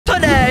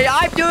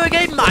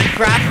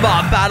Minecraft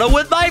mob battle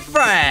with my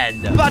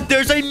friend. But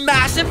there's a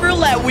massive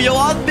roulette wheel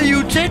on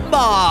mutant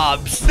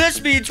mobs.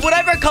 This means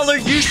whatever color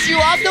you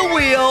shoot on the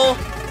wheel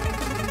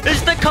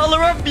is the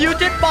color of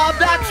mutant mob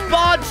that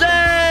spawns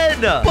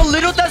in. But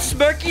little does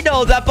Smirky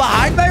know that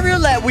behind my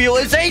roulette wheel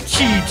is a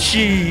cheat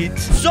sheet.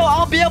 So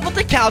I'll be able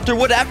to counter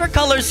whatever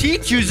colors he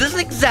chooses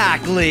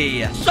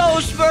exactly. So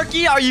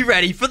Smirky, are you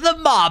ready for the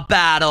mob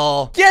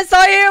battle? Yes,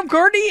 I am,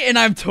 Carty, and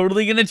I'm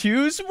totally gonna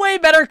choose way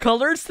better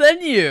colors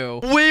than you.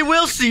 We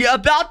will see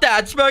about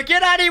that, Smirky.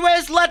 And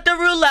anyways, let the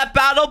roulette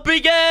battle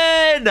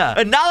begin.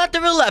 And now that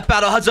the roulette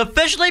battle has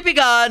officially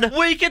begun,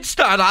 we can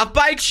start off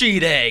by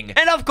cheating.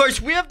 And of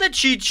course, we have the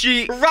cheat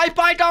sheet right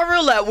behind our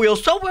roulette wheel,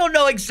 so we'll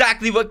know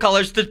exactly what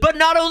colors this. But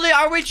not only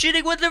are we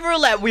cheating with the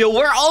roulette wheel,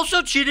 we're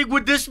also cheating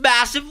with this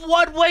massive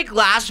one-way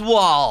glass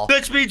wall.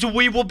 This means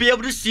we will be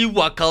able to see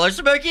what color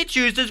Smirky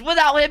chooses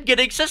without him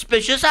getting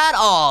suspicious at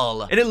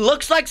all. And it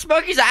looks like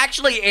Smirky's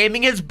actually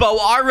aiming his bow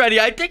already.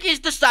 I think he's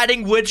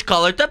deciding which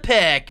color to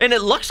pick. And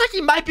it looks like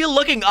he might be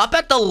looking up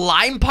at the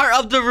lime part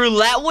of the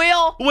roulette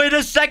wheel. Wait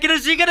a second,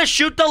 is he gonna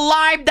shoot the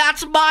lime?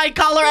 That's my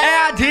color,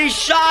 and he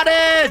shot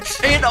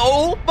it. And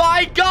oh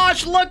my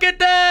gosh, look at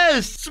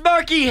this!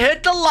 Smirky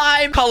hit the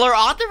lime color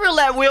on the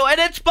roulette wheel and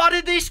it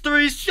spotted these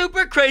 3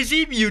 super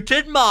crazy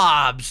mutant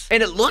mobs.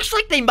 And it looks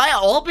like they might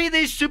all be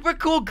these super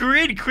cool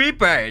green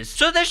creepers.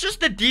 So there's just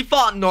the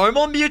default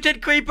normal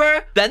mutant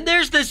creeper. Then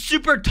there's this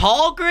super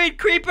tall green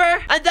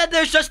creeper. And then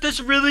there's just this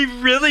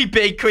really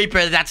big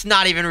creeper that's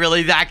not even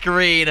really that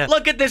green.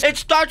 Look at this. It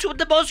starts with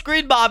the most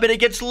green mob and it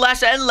gets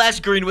less and less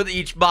green with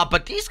each mob.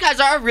 But these guys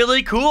are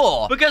really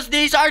cool because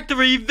these are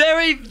 3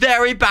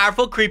 very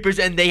powerful creepers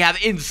and they have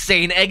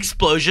insane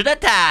explosion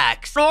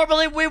attacks.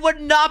 Normally, we would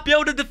not be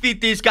able to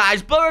defeat these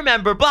guys, but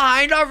remember,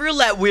 behind our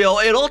roulette wheel,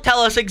 it'll tell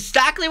us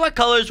exactly what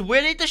colors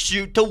we need to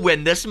shoot to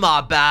win this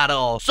mob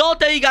battle. So I'll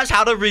tell you guys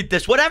how to read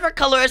this. Whatever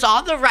color is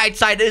on the right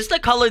side is the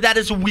color that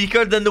is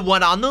weaker than the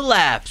one on the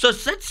left. So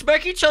since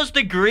Smirky chose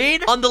the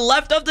green, on the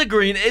left of the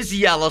green is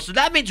yellow. So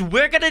that means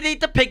we're gonna need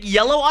to pick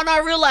yellow on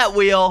our roulette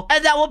wheel,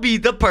 and that will be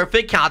the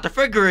perfect counter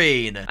for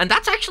green. And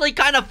that's actually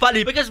kind of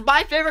funny because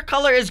my favorite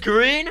color is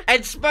green,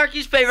 and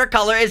Smirky's favorite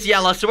color is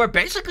yellow. So we're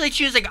basically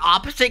choosing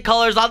opposite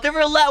colors on the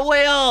roulette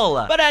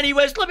wheel. But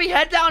anyways, let me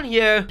head down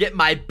here, get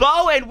my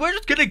bow, and we're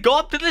just gonna go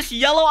up to this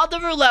yellow on the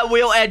roulette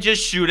wheel and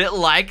just shoot it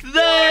like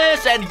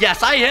this. And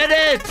yes, I hit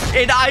it.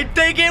 And I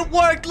think it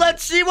worked.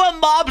 Let's see what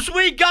mobs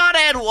we got.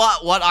 And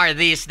what are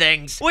these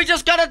things? We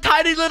just got a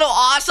tiny little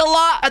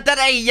ocelot and then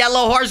a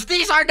yellow horse.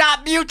 These are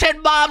not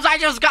mutant mobs. I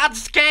just got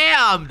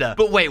scammed.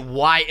 But wait,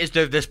 why is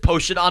there this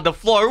potion on the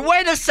floor?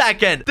 Wait a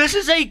second. This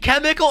is a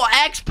chemical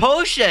X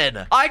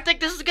potion. I think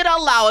this is gonna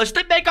allow us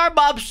to make our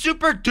mobs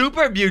super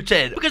duper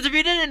mutant. Because if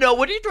you didn't know,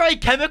 when you throw a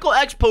chemical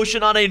X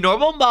potion on a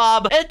normal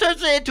mob, it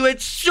turns it into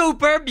its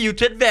super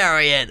mutant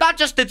variant. Not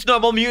just its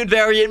normal mutant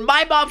variant,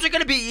 my mobs are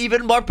gonna be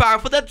even more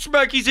powerful than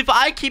Smirky's if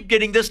I keep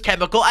getting this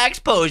chemical X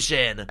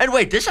potion. And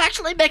wait, this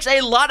actually makes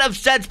a lot of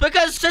sense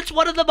because since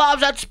one of the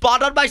mobs that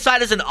spawned on my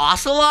side is an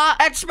ocelot,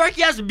 and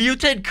Smirky has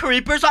mutant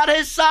creepers on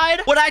his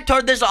side, when I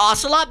turn this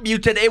ocelot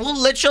mutant, it will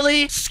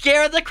literally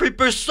scare the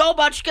creepers so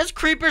much because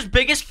creepers'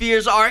 biggest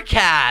fears are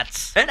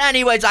cats. And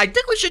anyways, I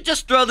think we should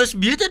just throw this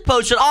mutant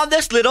potion on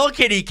this little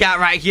kitty cat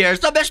right here.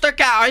 So Mr.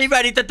 Cat, are you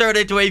ready to turn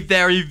into a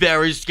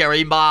very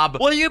scary mob?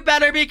 Well, you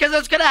better, because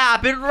it's gonna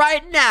happen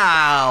right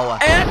now.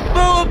 And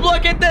boom,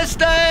 look at this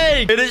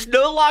thing. It is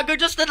no longer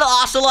just an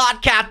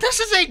ocelot cat. This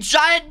is a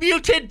giant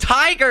mutant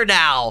tiger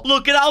now.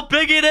 Look at how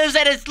big it is,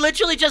 and it's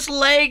literally just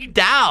laying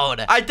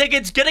down. I think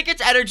it's getting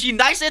its energy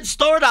nice and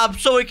stored up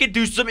so it can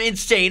do some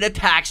insane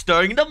attacks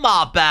during the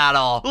mob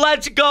battle.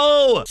 Let's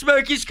go.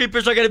 Smirky's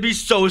creepers are gonna be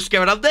so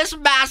scared of this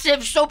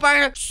massive,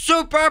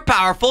 super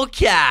powerful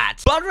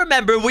cat. But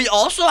remember, we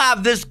also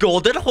have this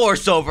golden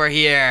horse over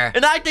here.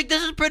 And I think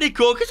this is pretty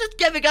cool because it's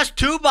giving us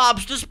 2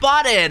 mobs to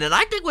spot in. And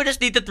I think we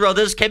just need to throw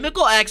this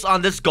chemical X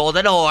on this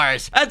golden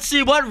horse and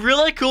see what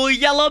really cool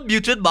yellow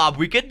mutant mob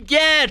we can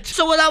get.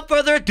 So without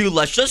further ado,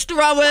 let's just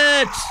throw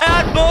it.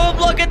 And boom,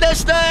 look at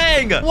this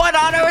thing. What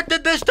on earth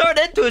did this turn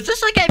into? Is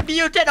this like a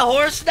mutant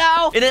horse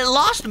now? And it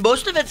lost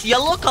most of its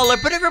yellow color,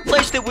 but it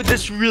replaced it with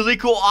this really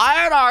cool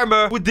iron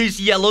armor with these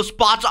yellow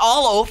spots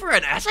all over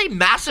it. It has a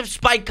massive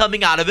spike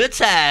coming out of its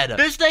head.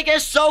 This thing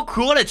is so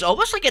cool, and it's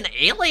almost like an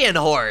alien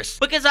horse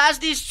because it has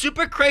these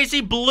super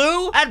crazy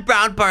blue and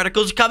brown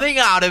particles coming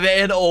out of it.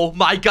 And oh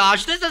my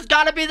gosh, this has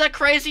got to be the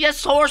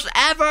craziest horse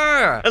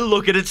ever. And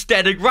look at it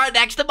standing right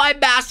next to my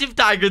massive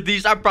tiger.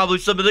 These are probably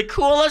some of the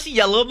coolest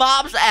yellow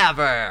mobs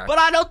ever. But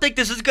I don't think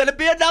this is gonna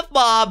be enough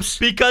mobs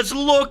because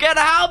look at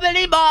how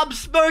many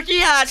mobs Smirky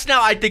has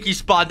now. I think he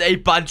spawned a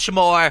bunch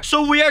more.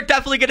 So we are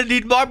definitely gonna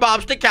need more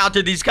mobs to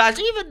counter these guys,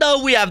 even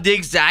though we have the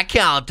exact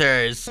count.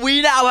 encounters.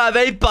 We now have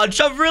a bunch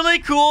of really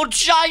cool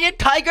giant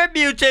tiger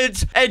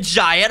mutants and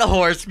giant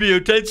horse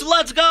mutants.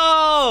 Let's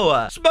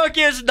go!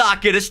 Smirky is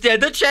not gonna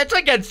stand a chance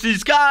against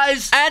these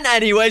guys. And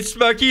anyway,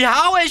 Smirky,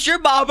 how is your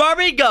mob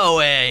army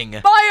going?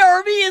 My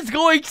army is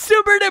going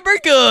super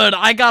duper good.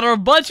 I got a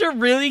bunch of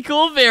really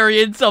cool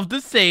variants of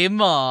the same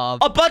mob.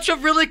 A bunch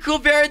of really cool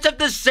variants of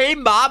the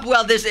same mob?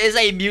 Well, this is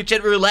a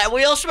mutant roulette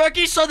wheel,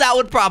 Smirky, so that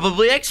would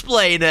probably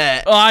explain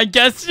it. I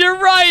guess you're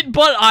right,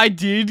 but I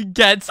did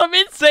get some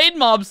insane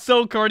mobs,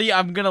 so Carty,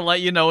 I'm gonna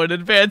let you know in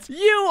advance.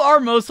 You are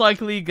most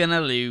likely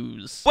gonna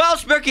lose. Well,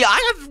 Smirky,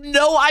 I have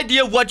no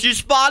idea what you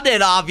spawned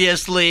in,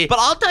 obviously, but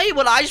I'll tell you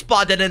what I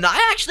spawned in, and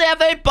I actually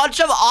have a bunch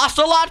of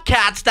ocelot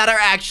cats that are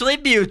actually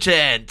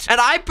mutant. And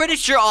I'm pretty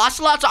sure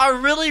ocelots are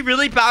really,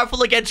 really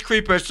powerful against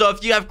creepers, so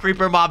if you have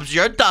creeper mobs,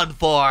 you're done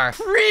for.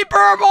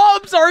 Creeper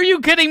mobs? Are you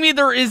kidding me?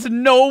 There is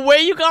no way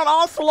you got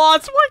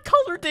ocelots. What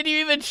color did you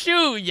even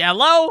shoot?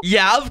 Yellow?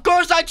 Yeah, of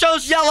course I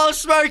chose yellow,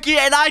 Smirky,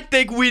 and I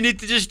think we need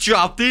to just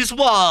drop these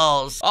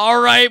walls.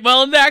 Alright,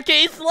 well in that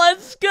case,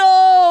 let's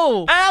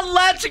go! And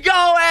let's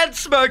go, and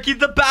Smirky,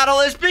 the battle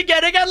is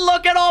beginning, and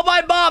look at all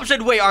my mobs.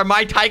 And wait, are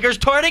my tigers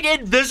turning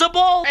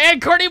invisible?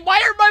 And Carty, why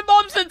are my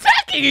mobs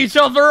attacking each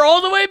other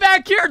all the way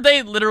back here?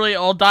 They literally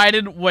all died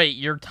in... Wait,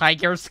 your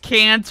tigers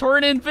can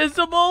turn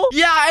invisible?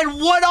 Yeah, and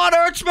what on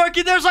earth,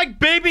 Smirky? There's like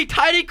baby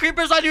tiny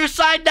creepers on your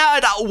side now,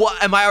 and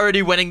what? Am I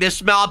already winning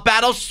this mob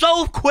battle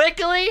so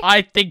quickly?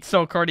 I think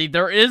so, Carty.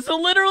 There is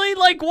literally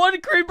like one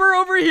creeper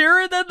over here,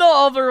 and then the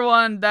other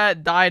one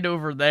that died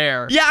over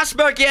there. Yeah,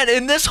 Smirky, and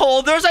in this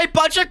hole, there's a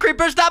bunch of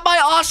creepers that my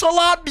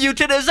ocelot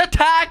mutant is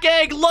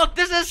attacking. Look,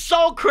 this is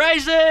so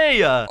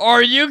crazy.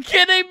 Are you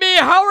kidding me?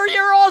 How are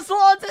your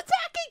ocelots attacking?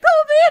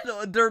 Oh,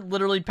 man. They're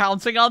literally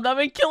pouncing on them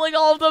and killing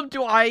all of them.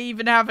 Do I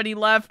even have any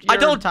left?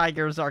 Your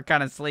tigers are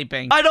kind of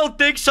sleeping. I don't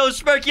think so,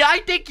 Smirky. I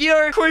think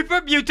your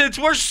creeper mutants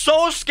were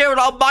so scared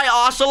of my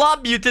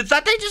ocelot mutants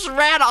that they just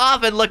ran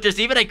off. And look, there's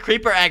even a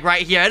creeper egg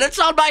right here, and it's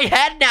on my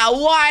head now.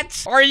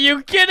 What? Are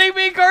you kidding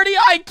me, Carty?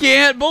 I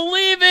can't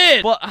believe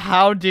it. Well,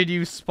 how did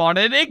you spawn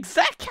in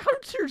exact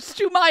counters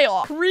to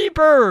my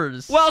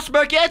creepers? Well,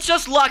 Smirky, it's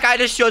just luck. I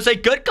just chose a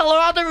good color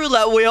on the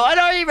roulette wheel. And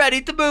are you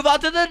ready to move on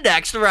to the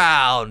next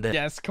round?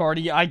 Yes,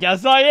 Carty, I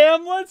guess I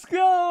am. Let's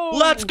go.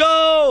 Let's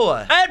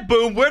go. And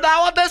boom, we're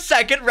now on the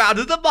second round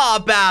of the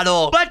mob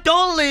battle. But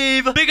don't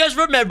leave, because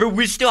remember,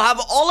 we still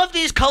have all of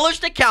these colors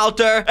to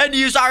counter and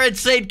use our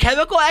insane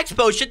chemical X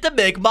potion to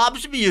make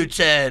mobs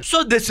mutant.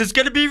 So this is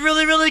gonna be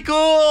really, really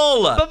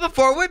cool. But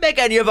before we make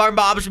any of our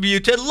mobs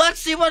mutant, let's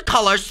see what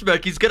color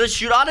Smirky's gonna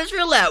shoot on his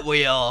roulette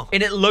wheel.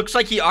 And it looks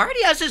like he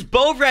already has his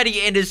bow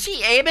ready. And is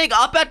he aiming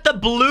up at the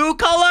blue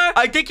color?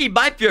 I think he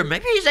might be, or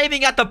maybe he's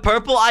aiming at the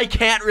purple. I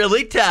can't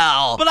really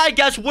tell. But I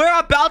guess we're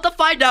about to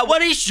find out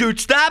when he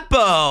shoots that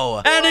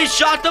bow. And he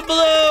shot the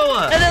blue.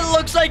 And it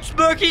looks like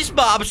Smirky's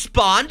mob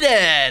spawned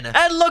in.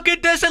 And look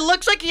at this. It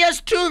looks like he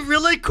has two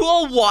really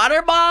cool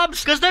water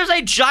mobs, because there's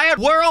a giant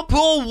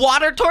whirlpool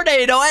water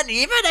tornado and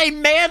even a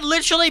man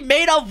literally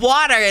made of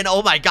water. And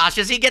oh my gosh,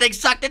 is he getting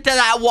sucked into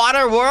that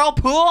water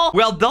whirlpool?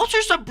 Well, those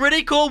are some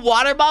pretty cool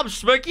water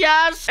mobs Smirky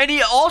has. And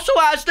he also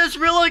has this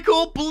really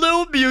cool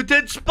blue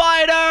mutant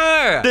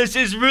spider. This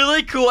is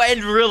really cool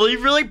and really,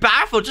 really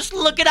powerful. Just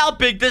look at how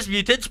big this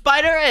mutant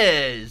spider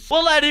is.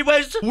 Well,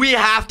 anyways, we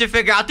have to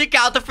figure out the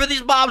counter for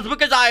these mobs,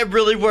 because I am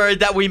really worried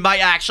that we might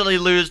actually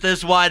lose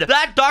this one.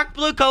 That dark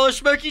blue color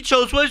Smirky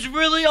chose was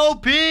really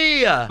OP.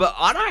 But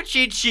on our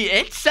cheat sheet,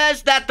 it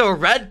says that the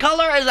red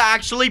color is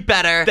actually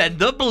better than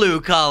the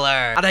blue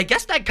color. And I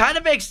guess that kind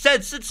of makes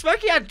sense, since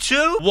Smirky had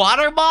two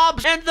water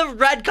mobs, and the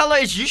red color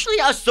is usually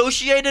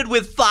associated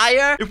with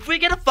fire. If we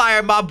get a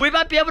fire mob, we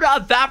might be able to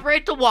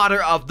evaporate the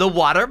water of the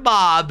water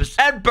mobs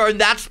and burn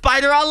that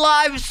spider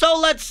alive. So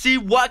let's see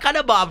what kind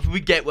of mobs we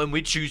get when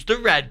we choose the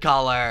red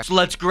color. So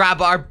let's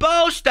grab our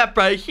bow, step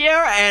right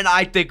here, and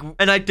I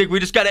think we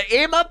just gotta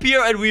aim up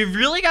here, and we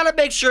really gotta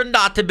make sure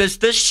not to miss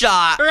this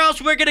shot, or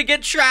else we're gonna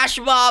get trash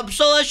mobs.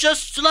 So let's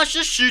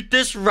just shoot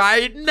this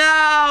right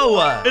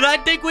now. And I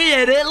think we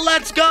hit it.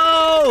 Let's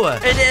go.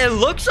 And it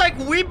looks like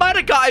we might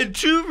have gotten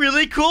two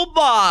really cool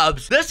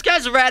mobs. This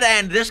guy's red,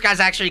 and this guy's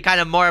actually kind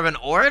of more of an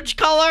orange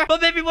color.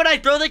 But maybe when I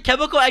throw the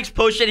chemical X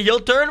potion, he'll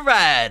turn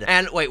red.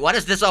 And wait, what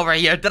is this over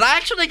here? Did I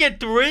actually get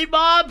three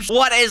mobs?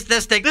 What is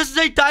this thing? This is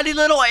a tiny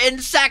little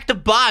insect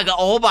bug.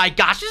 Oh my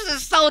gosh, this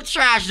is so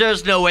trash.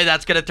 There's no way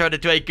that's gonna turn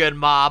into a good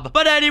mob.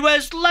 But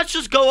anyways, let's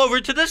just go over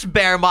to this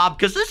bear mob,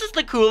 because this is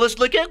the coolest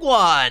looking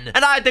one.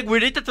 And I think we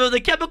need to throw the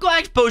chemical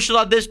X potion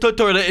on this to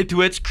turn it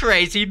into its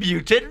crazy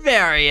mutant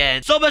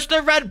variant. So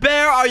Mr. Red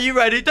Bear, are you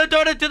ready to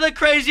turn into the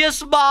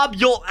craziest mob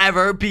you'll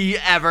ever be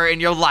in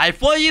your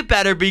life? Well, you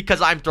better be,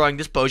 because I'm throwing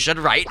this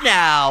potion right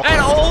now.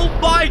 And oh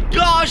my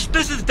gosh,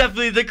 this is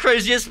definitely the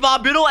craziest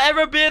mob it'll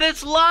ever be in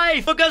its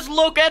life, because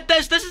look at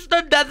this. This is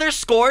the Nether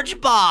Scourge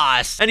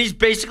boss, and he's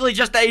basically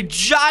just a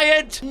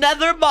giant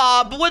nether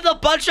mob with a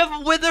bunch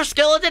of wither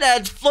skeleton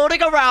heads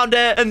floating around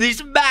it, and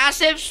these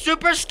massive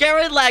super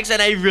scary legs,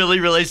 and a really,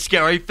 really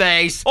scary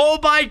face. Oh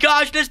my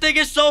gosh, this thing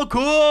is so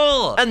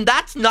cool. And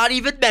that's not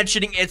even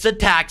mentioning its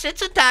attack attacks.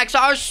 Its attacks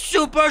are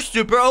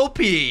super OP.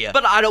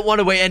 But I don't want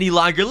to wait any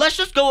longer. Let's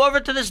just go over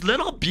to this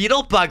little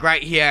beetle bug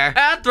right here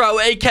and throw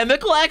a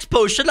chemical X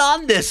potion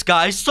on this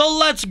guy. So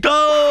let's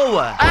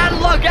go. And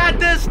look at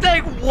this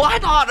thing.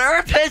 What on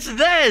earth is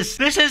this?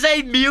 This is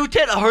a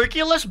mutant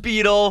Hercules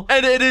beetle,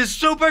 and it is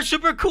super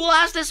cool. It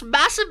has this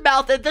massive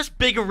mouth and this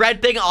big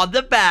red thing on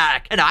the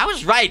back. And I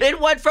was right. It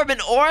went from an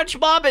orange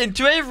mob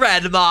into a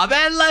red mob,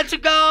 and let's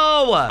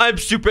go. I'm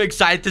super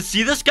excited to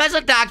see this guy's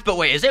attacks, but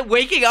wait, is it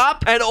waking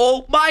up? And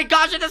oh my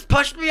gosh, it just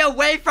pushed me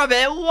away from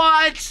it.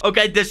 What?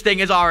 Okay, this thing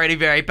is already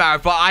very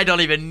powerful. I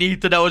don't even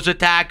need to know his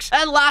attacks.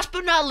 And last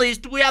but not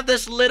least, we have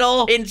this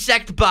little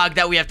insect bug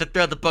that we have to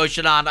throw the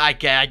potion on.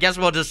 Okay, I guess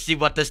we'll just see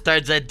what this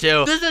turns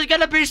into. This is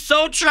gonna be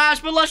so trash,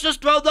 but let's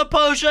just throw the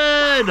potion.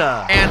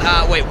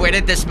 And wait, where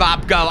did this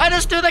mob go? I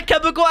just threw the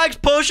chemical X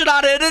potion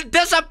on it and it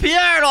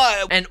disappeared.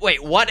 And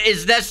wait, what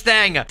is this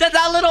thing? Did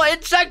that little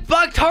insect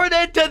bug turn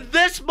into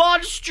this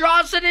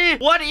monstrosity?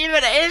 What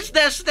even is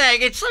this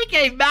thing? It's like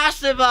a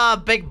massive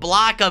big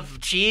block of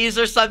cheese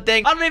or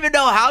something. I don't even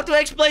know how to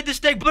explain this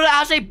thing, but it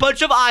has a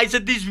bunch of eyes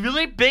and these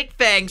really big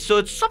fangs, so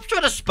it's some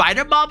sort of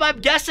spider mob, I'm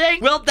guessing.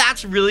 Well,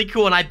 that's really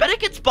cool, and I bet it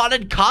can spawn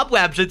in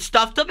cobwebs and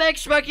stuff to make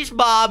Smirky's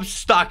mobs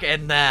stuck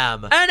in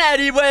them. And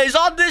anyways,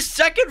 on this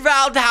second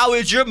round, how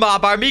is your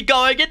mob army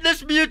going in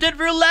this mutant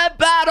roulette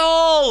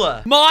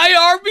battle? My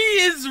army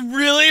is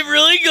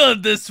really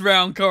good this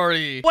round,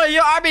 Carty. Well,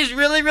 your army's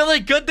really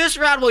good this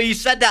round. Well, you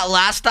said that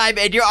last time,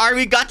 and your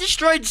army got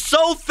destroyed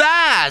so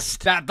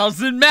fast. That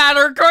doesn't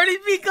matter, Carty,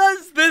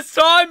 because this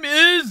time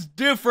is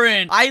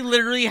different. I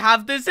literally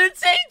have this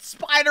insane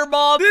spider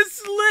mob,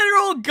 this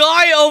literal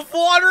guy of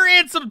water,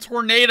 and some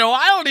tornado.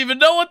 I don't even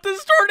know what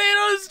this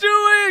tornado is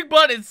doing,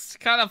 but it's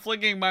kind of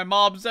flicking my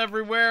mobs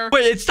everywhere.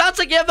 Wait, it sounds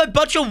like you have a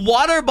bunch of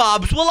water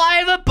mobs. Well, I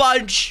have a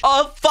bunch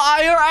of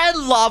fire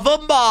and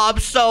lava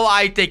mobs, so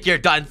I think you're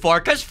done for,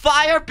 because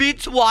fire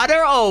beats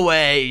water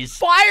always.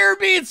 Fire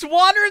beats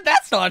water?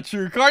 That's not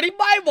true, Carty.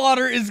 My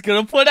water is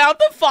gonna put out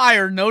the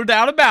fire, no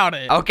doubt about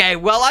it. Okay,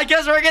 well, I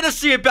guess we're gonna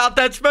see about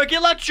that,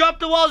 Smirky. Let's drop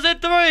the walls in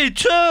 3,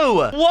 2,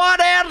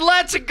 1, and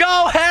let's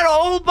go. And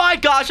oh my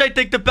gosh, I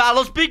think the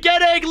battle's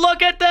beginning.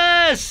 Look at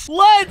this.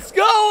 Let's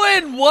go.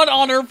 And what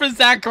on earth is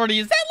that, Carty?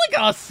 Is that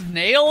like a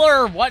snail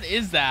or what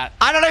is that?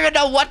 I don't even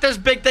know what this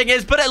big thing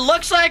is, but it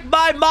looks like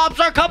my mobs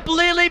are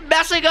completely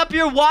messing up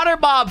your water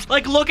mobs.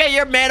 Like, look at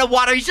your man of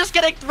water. He's just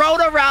getting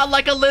thrown around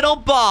like a little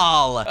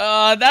ball.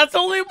 That's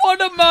only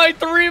one of my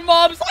 3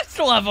 mobs. I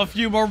still have a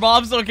few more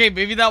mobs. Okay,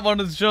 maybe that one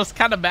is just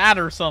kind of bad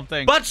or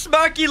something. But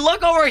Smirky,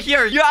 look over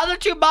here. Your other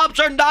 2 mobs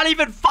are not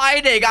even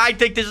fighting. I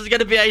think this is going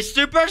to be a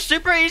super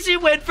easy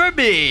win for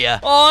me.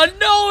 Oh,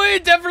 no,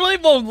 it definitely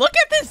won't. Look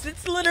at this.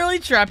 It's literally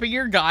trapping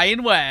your guy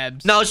in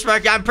webs. No,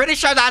 Smirky, I'm pretty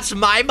sure that's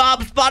my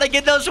mob spawning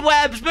in those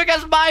webs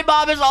because my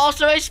mob is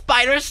also a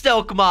spider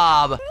silk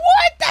mob. What?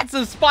 That's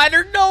a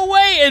spider? No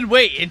way. And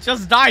wait, it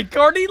just died,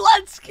 Carty.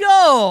 Let's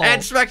go.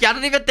 And Smirky, I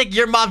don't even think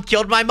your mob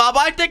killed my mob.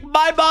 I think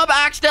my mob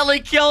accidentally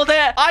killed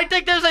it. I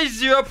think there's a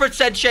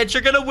 0% chance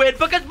you're gonna win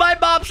because my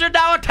mobs are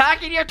now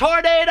attacking your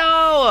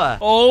tornado.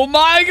 Oh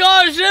my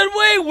gosh. And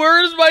wait,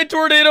 where's my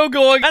tornado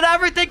going? And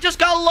everything just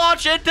got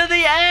launched into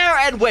the air.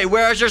 And wait,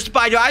 where is your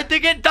spider? I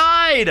think it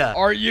died.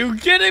 Are you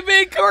kidding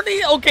me,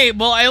 Carty? Okay,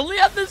 well, I only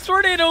have this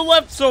tornado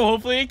left, so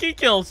hopefully it can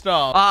kill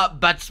stuff.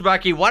 But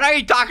Smirky, what are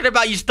you talking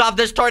about? You still have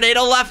this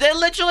tornado left? It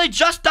literally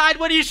just died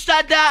when you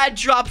said that and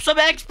dropped some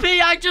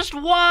XP. I just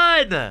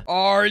won.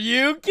 Are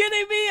you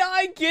kidding me?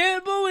 I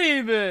can't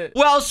believe it.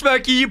 Well,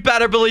 Smirky, you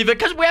better believe it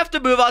because we have to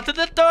move on to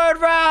the 3rd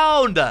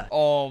round.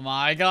 Oh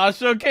my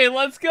gosh. Okay,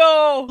 let's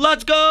go.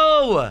 Let's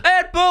go.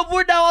 And boom,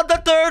 we're now on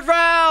the 3rd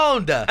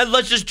round. And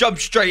let's just jump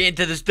straight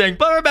into this thing.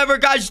 But remember,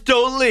 guys,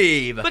 don't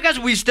leave because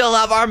we still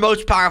have our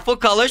most powerful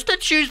colors to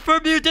choose for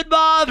mutant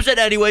mobs. And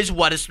anyways,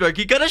 what is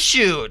Smirky gonna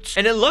shoot?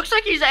 And it looks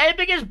like he's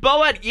aiming his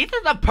bow at either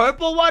the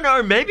purple one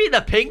or maybe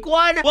the pink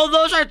one. Well,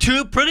 those are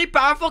 2 pretty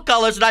powerful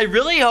colors, and I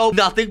really hope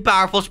nothing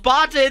powerful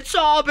spots it, so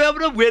I'll be able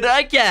to win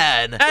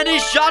again. And he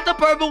shot the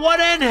purple one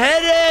and hit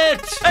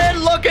it.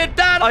 And look at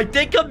that. I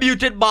think a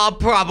mutant mob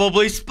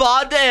probably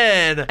spawned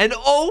in. And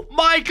oh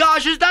my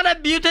gosh, is that a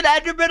mutant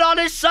enderman on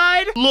his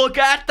side? Look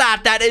at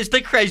that. That is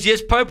the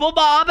craziest purple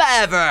mob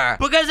ever.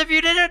 Because if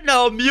you didn't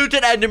know,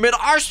 mutant endermen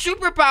are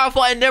super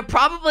powerful, and they're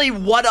probably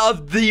one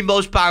of the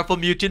most powerful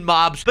mutant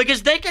mobs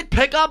because they can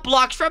pick up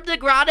blocks from the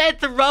ground and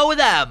throw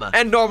them.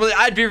 And normally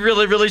I'd be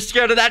really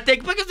scared of that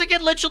thing because it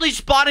can literally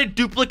spawn in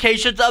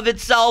duplications of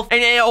itself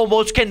and it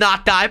almost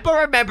cannot die. But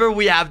remember,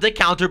 we have the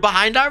counter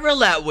behind our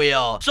roulette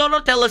wheel, so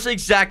it'll tell us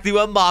exactly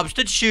what mobs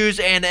to choose,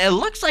 and it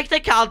looks like the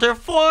counter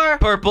for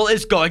purple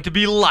is going to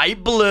be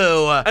light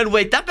blue. And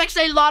wait, that makes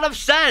a lot of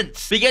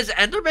sense because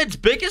Enderman's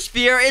biggest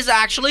fear is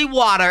actually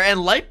water,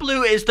 and light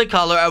blue is the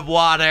color of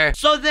water,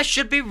 so this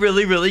should be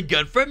really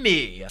good for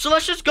me. So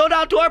let's just go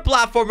down to our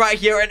platform right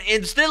here and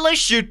instantly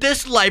shoot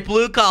this light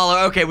blue color.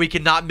 Okay, we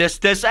cannot miss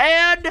this,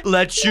 and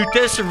let's shoot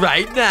this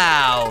right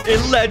now.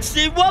 And let's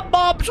see what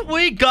mob mobs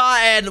we got,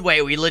 and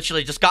wait, we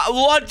literally just got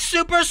one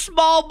super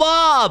small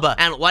mob.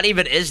 And what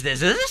even is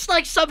this? Is this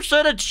like some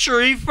sort of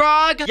tree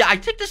frog? Yeah, I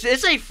think this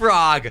is a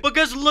frog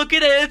because look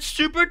at it. It's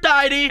super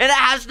tiny and it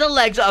has the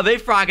legs of a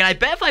frog. And I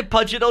bet if I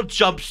punch it, it'll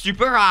jump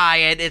super high,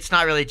 and it's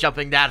not really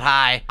jumping that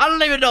high. I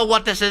don't even know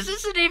what this is.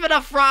 Is it even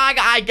a frog?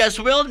 I guess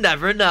we'll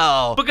never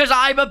know because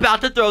I'm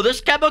about to throw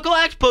this chemical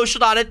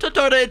explosion on it to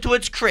turn it into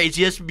its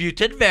craziest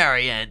mutant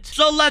variant.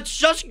 So let's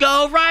just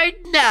go right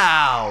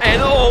now.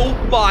 And oh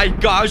my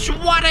gosh,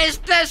 what is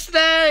this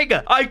thing?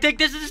 I think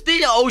this is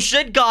the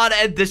ocean god,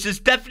 and this is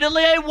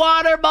definitely a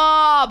water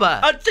mob.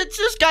 And since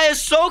this guy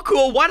is so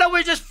cool, why don't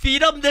we just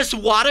feed him this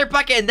water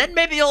bucket, and then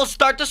maybe he'll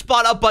start to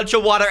spawn a bunch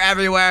of water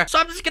everywhere. So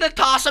I'm just gonna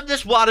toss him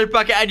this water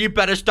bucket, and you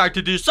better start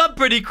to do some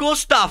pretty cool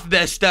stuff,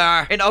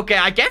 mister. And okay,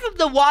 I gave him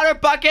the water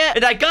bucket,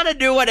 and I got a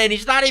new one, and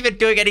he's not even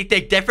doing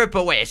anything different.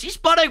 But wait, is he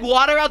spawning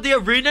water out the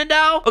arena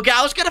now? Okay,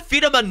 I was gonna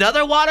feed him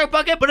another water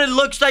bucket, but it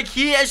looks like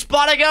he is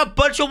spawning a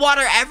bunch of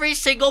water every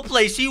single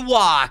place he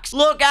walks.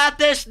 Look at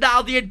this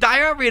now. The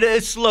entire arena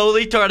is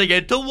slowly turning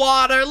into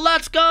water.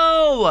 Let's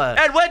go.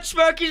 And when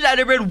Smirky's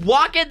Enderman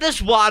walk in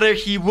this water,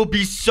 he will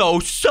be so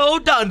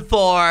done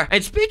for.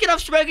 And speaking of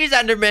Smirky's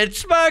Enderman,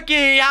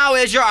 Smirky, how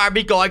is your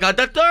army going on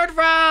the third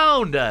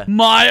round?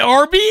 My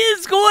army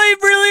is going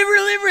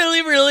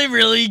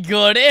really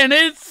good, and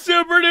it's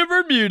super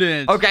duper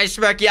mutant. Okay,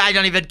 Smirky, I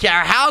don't even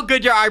care how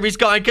good your army's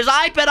going, because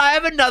I bet I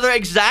have another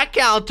exact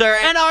counter.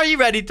 And are you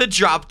ready to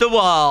drop the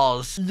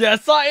walls?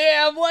 Yes, I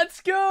am.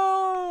 Let's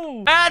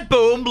go. And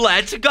boom,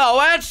 let's go.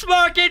 And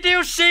Smirky, do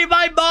you see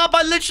my mob?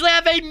 I literally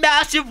have a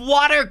massive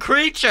water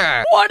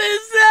creature. What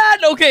is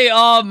that? Okay,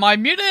 my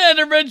mutant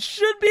Enderman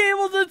should be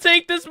able to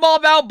take this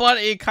mob out, but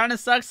it kind of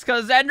sucks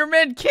because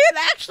Enderman can't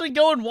actually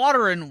go in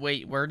water. And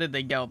wait, where did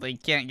they go? They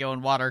can't go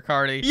in water,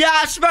 Carty.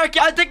 Yeah, Smirky,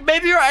 I think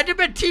maybe your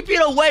Enderman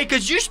TP'd away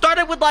because you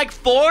started with like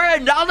 4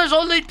 and now there's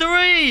only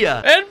 3.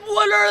 And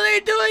what are they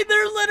doing?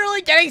 They're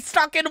literally getting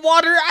stuck in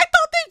water. I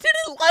thought they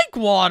didn't like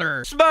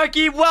water.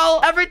 Smirky,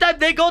 well, every time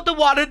they go to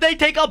water, they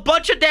take a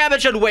bunch of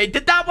damage. And wait,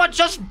 did that one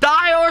just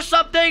die or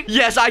something?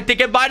 Yes, I think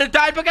it might have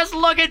died because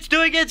look, it's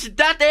doing its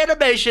death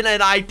animation.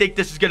 And I think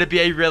this is going to be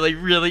a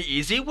really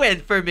easy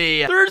win for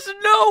me. There's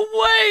no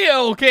way.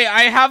 Okay,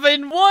 I have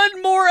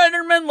one more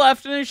Enderman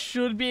left and I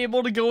should be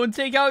able to go and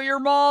take out your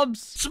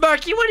mobs.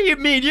 Smirky, what do you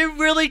mean? You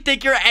really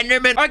think your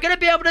Endermen are going to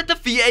be able to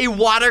defeat a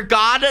water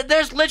god?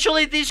 There's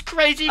literally these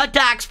crazy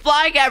attacks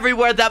flying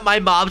everywhere that my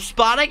mob's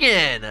spawning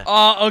in.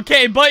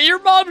 Okay, but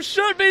your mob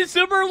should be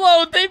super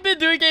low. They've been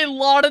doing a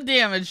lot of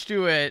damage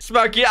to it.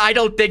 Smirky, I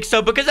don't think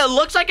so because it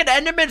looks like an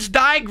Enderman's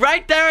dying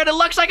right there and it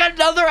looks like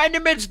another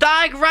Enderman's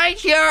dying right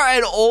here.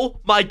 And oh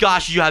my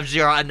gosh, you have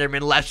 0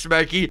 Enderman left,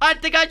 Smirky. I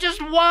think I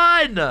just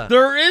won.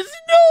 There is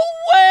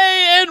no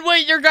way. And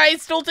wait, your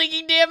guy's still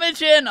taking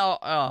damage in.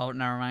 Oh,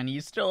 never mind.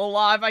 He's still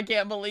alive. I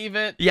can't believe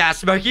it. Yeah,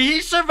 Smirky,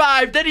 he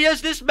survived and he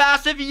has this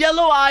massive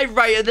yellow eye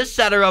right in the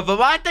center of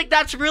him. I think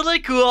that's really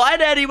cool.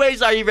 And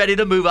anyways, are you ready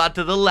to move on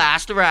to the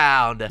last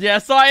round?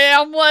 Yes, I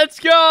am. Let's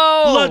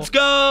go. Let's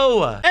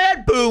go.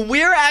 And boom,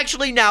 we are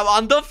actually now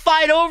on the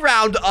final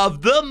round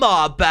of the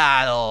mob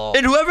battle.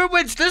 And whoever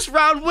wins this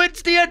round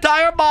wins the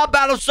entire mob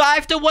battle. So I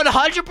have to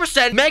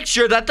 100% make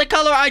sure that the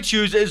color I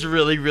choose is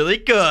really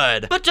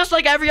good. But just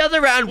like every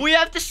other round, we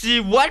have to see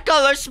what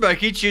color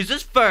Smirky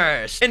chooses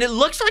first. And it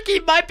looks like he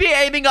might be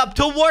aiming up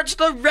towards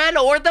the red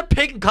or the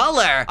pink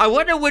color. I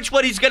wonder which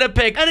one he's gonna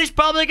pick. And he's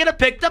probably gonna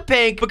pick the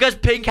pink because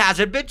pink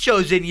hasn't been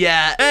chosen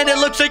yet. And it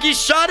looks like he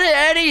shot it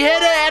and he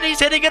hit it and he's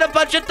hitting it a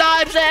bunch of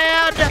times.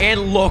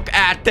 And look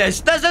at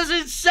this. This is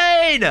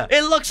insane.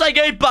 It looks like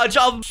a bunch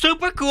of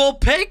super cool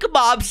pink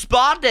mobs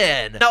spawned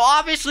in. Now,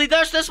 obviously,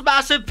 there's this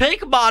massive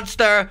pink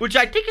monster, which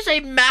I think is a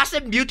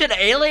massive mutant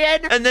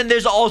alien. And then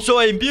there's also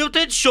a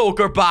mutant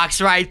shulker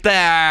box right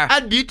there.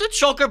 And mutant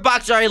shulker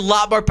boxes are a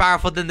lot more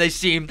powerful than they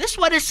seem. This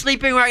one is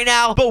sleeping right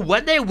now, but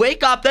when they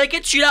wake up, they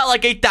can shoot out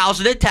like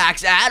 1,000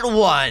 attacks at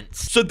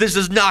once. So this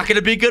is not going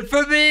to be good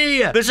for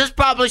me. This is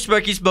probably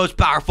Smirky's most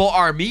powerful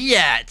army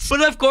yet.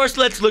 But of course,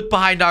 let's look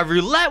behind our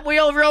roulette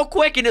wheel real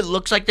quick, and it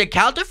looks like the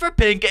counter for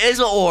pink is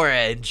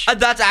orange. And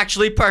that's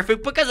actually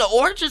perfect because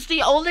orange is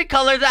the only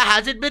color that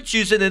hasn't been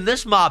chosen in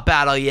this mob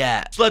battle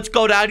yet. So let's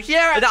go down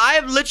here, and I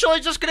am literally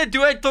just going to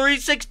do a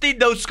 360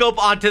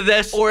 no-scope onto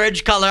this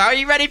orange color. Are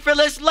you ready for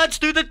this? Let's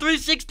do the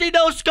 360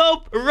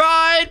 no-scope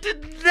right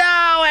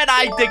now, and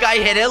I think I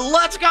hit it.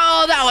 Let's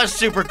go. That was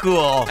super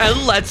cool.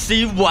 And let's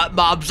see what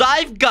mobs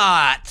I've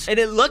got. And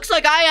it looks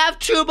like I have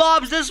 2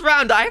 mobs this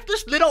round. I have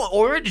this little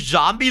orange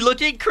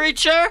zombie-looking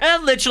creature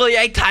and literally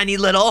a tiny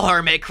little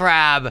hermit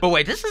crab. But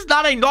wait, this is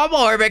not a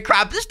normal hermit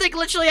crab. This thing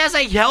literally has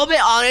a helmet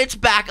on its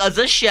back as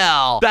a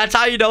shell. That's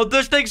how you know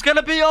this thing's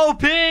gonna be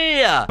OP.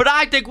 But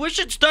I think we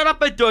should start up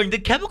by doing the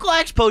chemical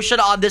explosion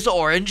on this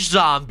orange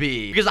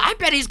zombie, because I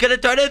bet he's gonna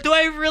turn into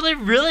a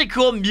really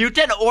cool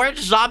mutant orange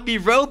zombie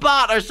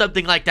robot or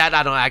something like that.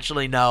 I don't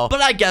actually know,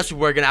 but I guess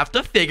we're gonna have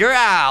to figure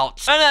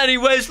out. And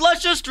anyways,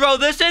 let's just throw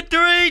this in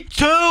 3,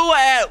 2,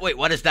 and wait,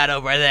 what is that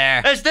over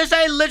there? Is this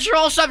a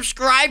literal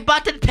subscribe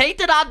button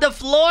painted on the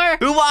floor?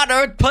 Who on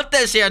earth put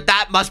this here?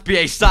 That must be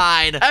a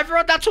sign.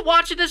 Everyone that's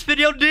watching this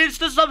video needs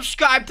to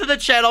subscribe to the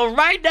channel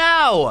right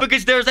now,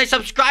 because there's a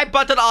subscribe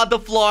button on the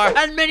floor,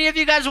 and many of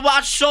you guys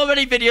watch so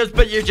many videos,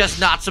 but you're just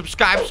not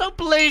subscribed, so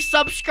please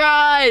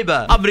subscribe.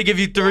 I'm gonna give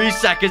you 3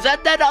 seconds, and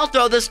then I'll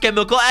throw this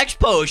chemical X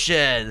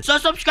potion. So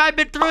subscribe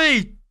in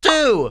 3,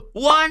 2,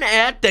 1,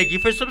 and thank you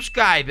for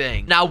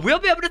subscribing. Now we'll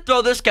be able to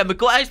throw this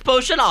chemical X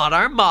potion on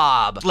our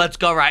mob. Let's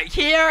go right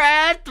here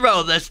and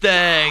throw this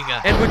thing.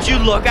 And would you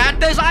look at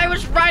this? I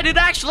was right. It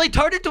actually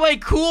turned into a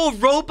cool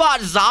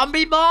robot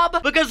zombie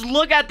mob, because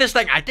look at this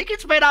thing. I think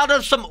it's made out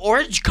of some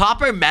orange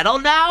copper metal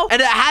now,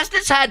 and it has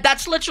this head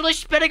that's literally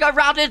spinning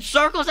around in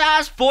circles. It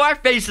has 4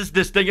 faces.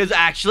 This thing is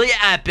actually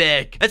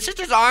epic. And since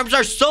his arms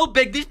are so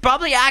big, these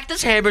probably act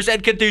as hammers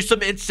and can do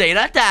some insane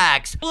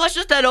attacks. But let's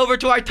just head over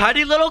to our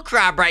tiny little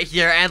crab right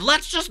here, and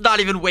let's just not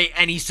even wait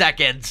any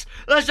seconds.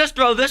 Let's just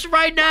throw this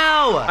right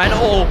now. And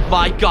oh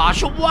my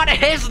gosh, what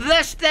is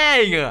this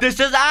thing? This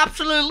is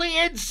absolutely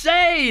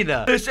insane.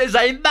 This is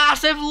a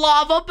massive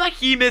lava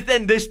behemoth,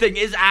 and this thing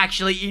is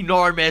actually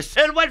enormous.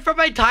 It went from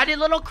a tiny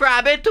little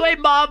crab into a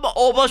mob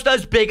almost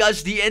as big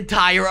as the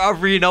entire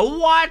arena.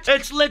 What?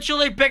 It's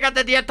literally bigger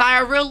than the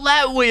entire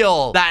roulette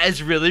wheel. That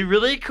is really,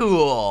 really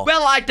cool.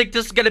 Well, I think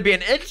this is gonna be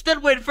an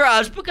instant win for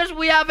us, because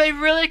we have a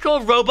really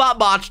cool robot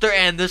monster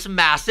and this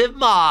massive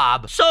mob.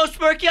 So,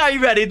 Smirky, are you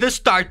ready to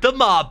start the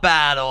mob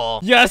battle?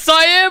 Yes,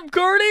 I am,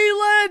 Carty.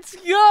 Let's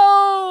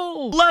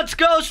go. Let's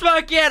go,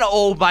 Smirky. And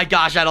oh my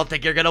gosh, I don't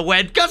think you're gonna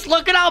win, because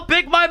look at how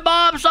big my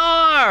mobs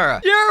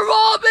are. Your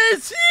mob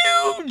is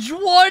huge.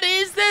 What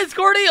is this,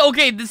 Carty?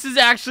 Okay, this is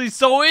actually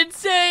so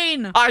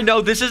insane. I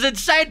know this is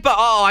insane, but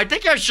I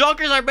think your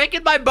shulkers are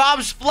making my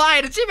mobs fly,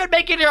 and it's even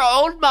making your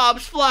own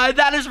mobs fly.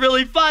 That is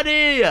really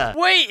funny.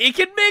 Wait, it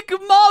can make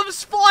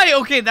mobs fly.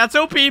 Okay, that's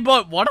OP,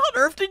 but what on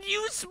earth did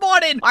you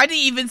spawn in? I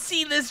didn't even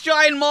see this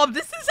giant mob.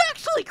 This is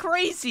actually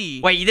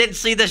crazy. Wait, you didn't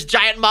see this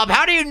giant mob?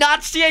 How do you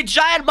not see a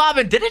giant mob?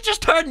 And did it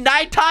just turn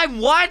nighttime?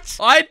 What?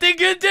 I think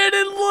it did,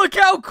 and look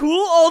how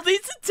cool all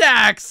these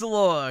attacks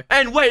look.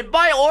 And wait,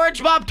 my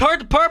orange mob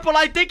turned purple.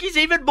 I think he's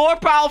even more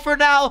powerful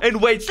now.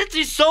 And wait, since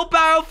he's so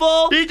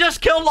powerful, he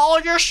just killed all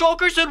your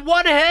shulkers in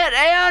 1 hit.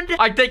 And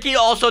I think he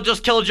also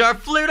just killed your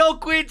Fluto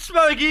Queen,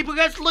 Smurgy,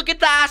 because look at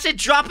the acid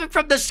dropping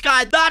from the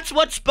sky. That's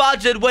what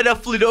spawns in when a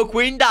Fluto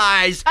Queen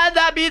dies. And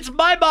that means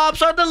my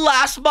mobs are the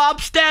last mob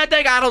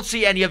standing. I don't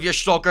see any of your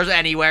shulkers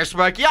anywhere,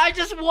 Smirky. I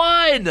just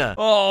won.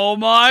 Oh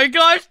my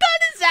gosh,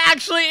 that is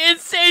actually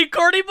insane,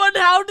 Carty, but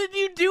how did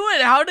you do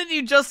it? How did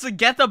you just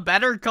get the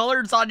better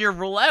colors on your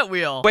roulette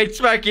wheel? Wait,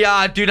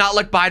 Smirky, do not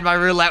look behind my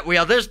roulette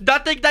wheel. There's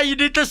nothing that you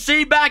need to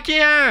see back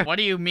here. What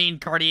do you mean,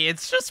 Carty?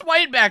 It's just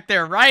white back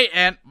there, right?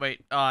 And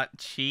wait,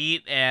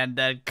 cheat and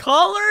then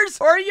colors?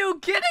 Are you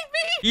kidding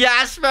me?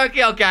 Yeah,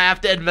 Smirky, okay, I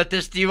have to admit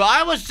this to you.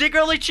 I was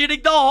secretly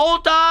cheating the whole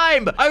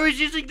time. I was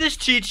using this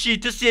cheat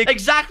sheet to see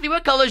exactly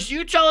what colors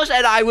you chose,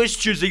 and I was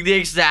choosing the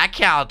exact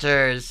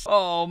counters.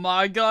 Oh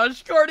my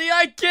gosh, Carty,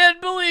 I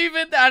can't believe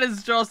it. That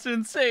is just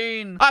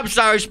insane. I'm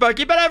sorry,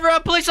 Smirky, but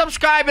everyone, please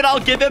subscribe and I'll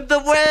give him the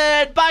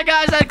win. Bye,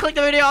 guys, and click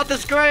the video on the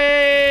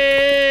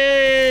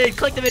screen.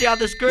 Click the video on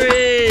the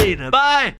screen. Bye.